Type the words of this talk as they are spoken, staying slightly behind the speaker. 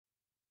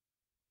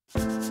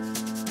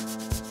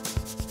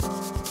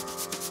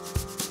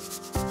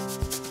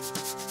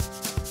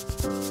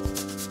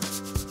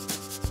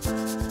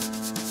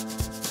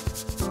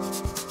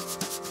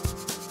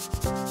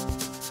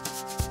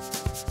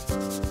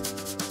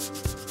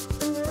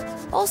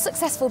All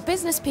successful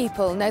business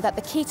people know that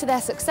the key to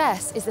their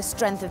success is the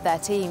strength of their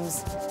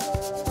teams.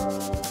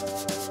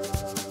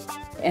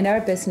 In our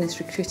business,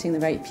 recruiting the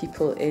right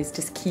people is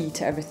just key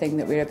to everything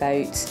that we're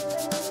about.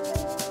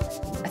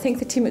 I think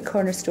the team at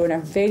Cornerstone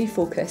are very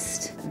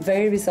focused,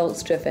 very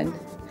results-driven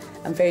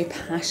and very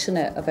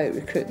passionate about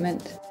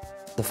recruitment.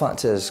 The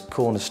fact is,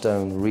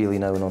 Cornerstone really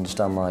know and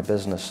understand my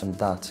business, and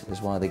that is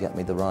why they get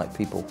me the right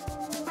people.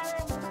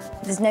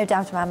 There's no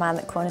doubt in my mind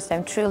that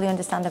Cornerstone truly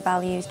understand the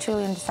values,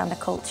 truly understand the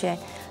culture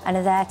and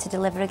are there to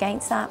deliver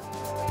against that.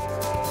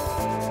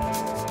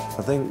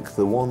 I think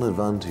the one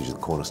advantage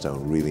that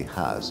Cornerstone really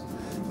has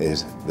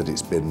is that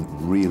it's been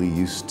really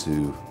used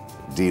to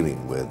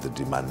dealing with the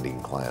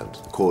demanding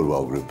client.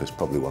 Caudwell Group is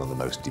probably one of the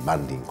most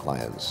demanding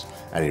clients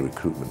any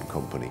recruitment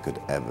company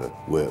could ever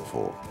work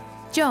for.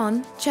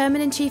 John, Chairman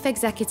and Chief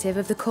Executive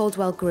of the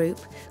Caudwell Group,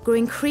 grew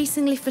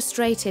increasingly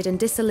frustrated and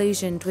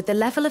disillusioned with the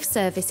level of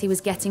service he was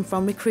getting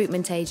from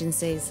recruitment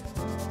agencies.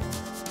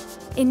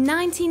 In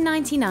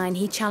 1999,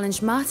 he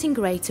challenged Martin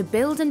Gray to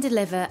build and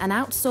deliver an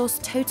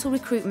outsourced total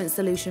recruitment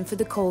solution for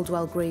the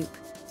Caudwell Group.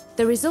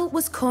 The result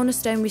was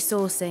Cornerstone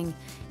Resourcing,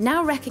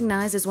 now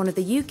recognised as one of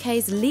the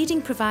UK's leading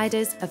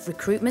providers of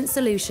recruitment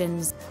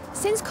solutions.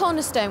 Since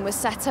Cornerstone was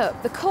set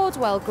up, the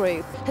Caudwell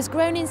Group has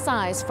grown in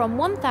size from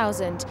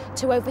 1,000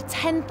 to over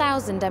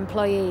 10,000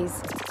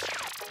 employees.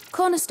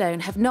 Cornerstone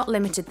have not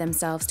limited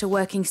themselves to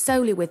working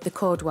solely with the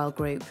Caudwell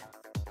Group.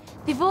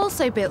 They've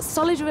also built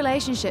solid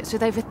relationships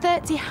with over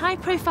 30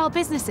 high-profile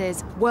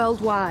businesses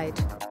worldwide.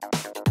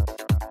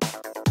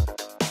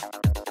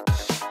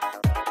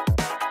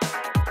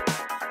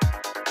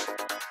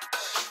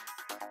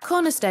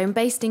 Cornerstone,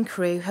 based in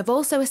Crewe, have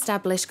also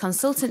established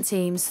consultant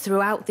teams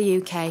throughout the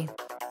UK.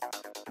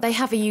 They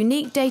have a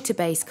unique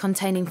database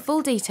containing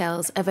full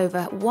details of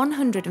over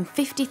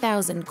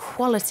 150,000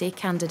 quality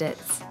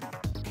candidates.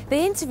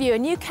 They interview a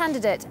new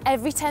candidate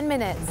every 10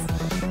 minutes.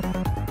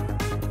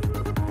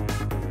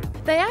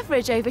 They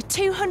average over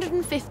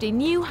 250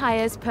 new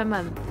hires per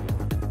month.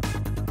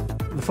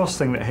 The first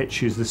thing that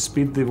hits you is the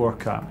speed they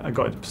work at. I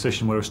got to a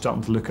position where I was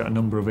starting to look at a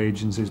number of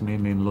agencies,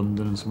 mainly in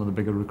London and some of the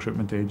bigger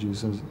recruitment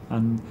agencies.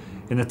 And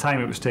in the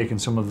time it was taking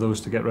some of those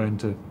to get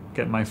round to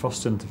get my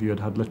first interview, I'd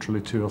had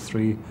literally 2 or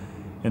 3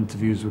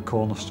 interviews with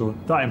Cornerstone.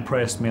 That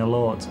impressed me a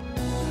lot.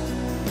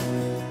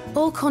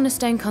 All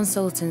Cornerstone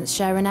consultants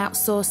share an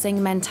outsourcing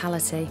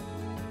mentality.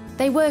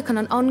 They work on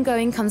an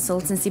ongoing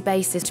consultancy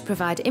basis to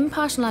provide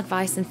impartial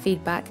advice and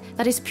feedback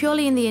that is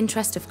purely in the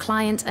interest of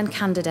client and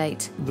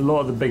candidate. A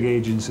lot of the big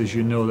agencies,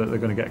 you know that they're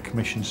going to get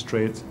commission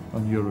straight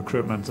on your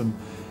recruitment, and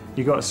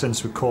you got a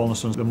sense with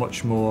Cornerstone they're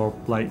much more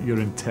like your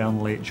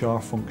internal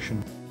HR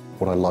function.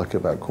 What I like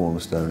about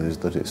Cornerstone is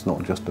that it's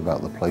not just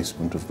about the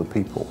placement of the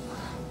people,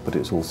 but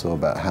it's also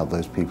about how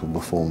those people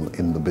perform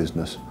in the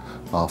business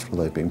after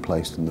they've been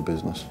placed in the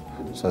business.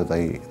 So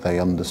they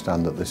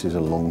understand that this is a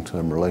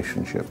long-term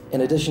relationship.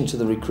 In addition to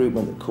the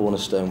recruitment that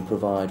Cornerstone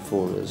provide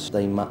for us,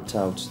 they mapped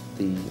out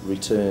the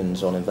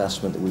returns on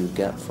investment that we would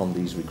get from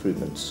these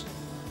recruitments.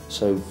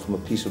 So from a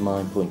peace of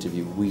mind point of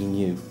view, we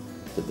knew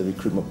that the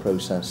recruitment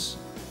process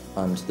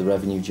and the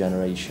revenue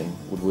generation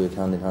would work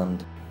hand in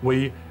hand.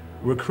 We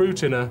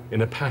recruit in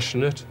a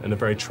passionate and a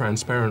very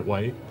transparent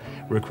way.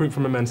 Recruit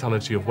from a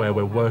mentality of where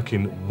we're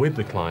working with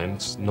the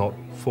clients, not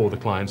for the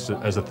clients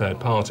as a third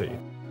party.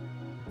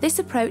 This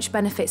approach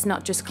benefits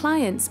not just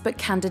clients, but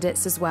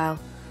candidates as well.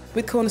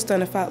 With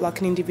Cornerstone, I felt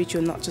like an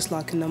individual, not just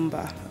like a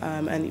number,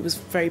 and it was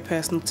very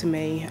personal to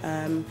me.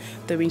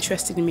 They were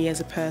interested in me as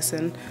a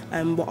person,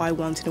 what I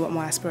wanted and what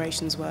my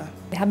aspirations were.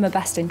 They had my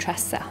best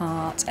interests at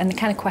heart, and the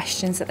kind of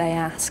questions that they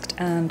asked,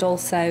 and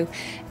also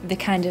the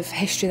kind of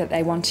history that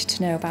they wanted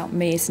to know about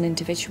me as an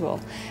individual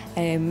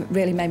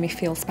really made me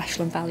feel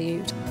special and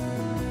valued.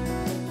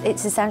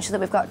 It's essential that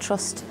we've got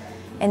trust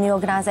in the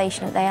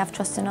organisation, that they have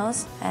trust in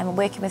us, and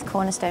working with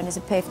Cornerstone is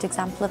a perfect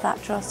example of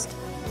that trust.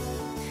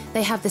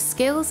 They have the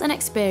skills and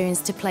experience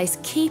to place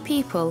key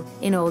people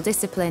in all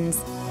disciplines.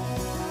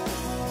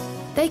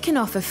 They can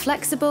offer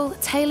flexible,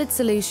 tailored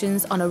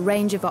solutions on a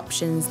range of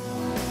options.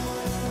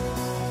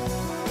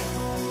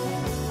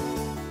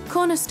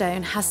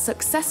 Cornerstone has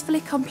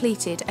successfully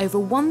completed over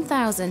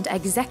 1,000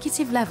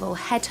 executive-level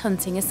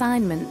headhunting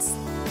assignments.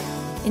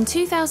 In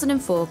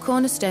 2004,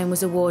 Cornerstone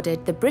was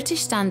awarded the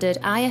British Standard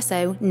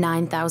ISO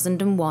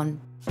 9001.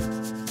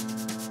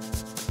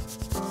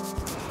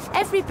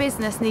 Every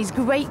business needs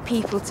great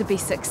people to be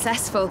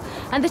successful,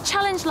 and the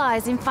challenge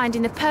lies in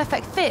finding the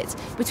perfect fit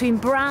between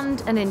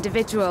brand and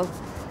individual.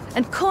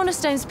 And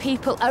Cornerstone's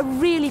people are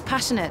really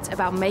passionate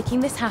about making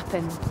this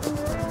happen.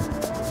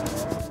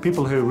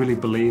 People who really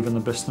believe in the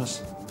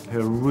business,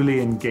 who are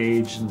really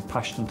engaged and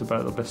passionate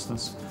about the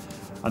business,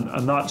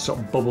 and that sort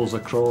of bubbles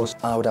across.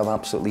 I would have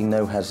absolutely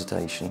no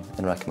hesitation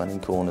in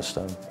recommending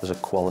Cornerstone as a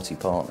quality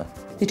partner.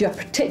 They do a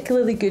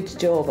particularly good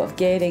job of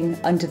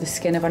getting under the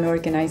skin of an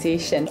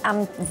organisation.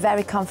 I'm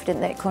very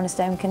confident that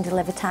Cornerstone can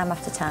deliver time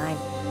after time.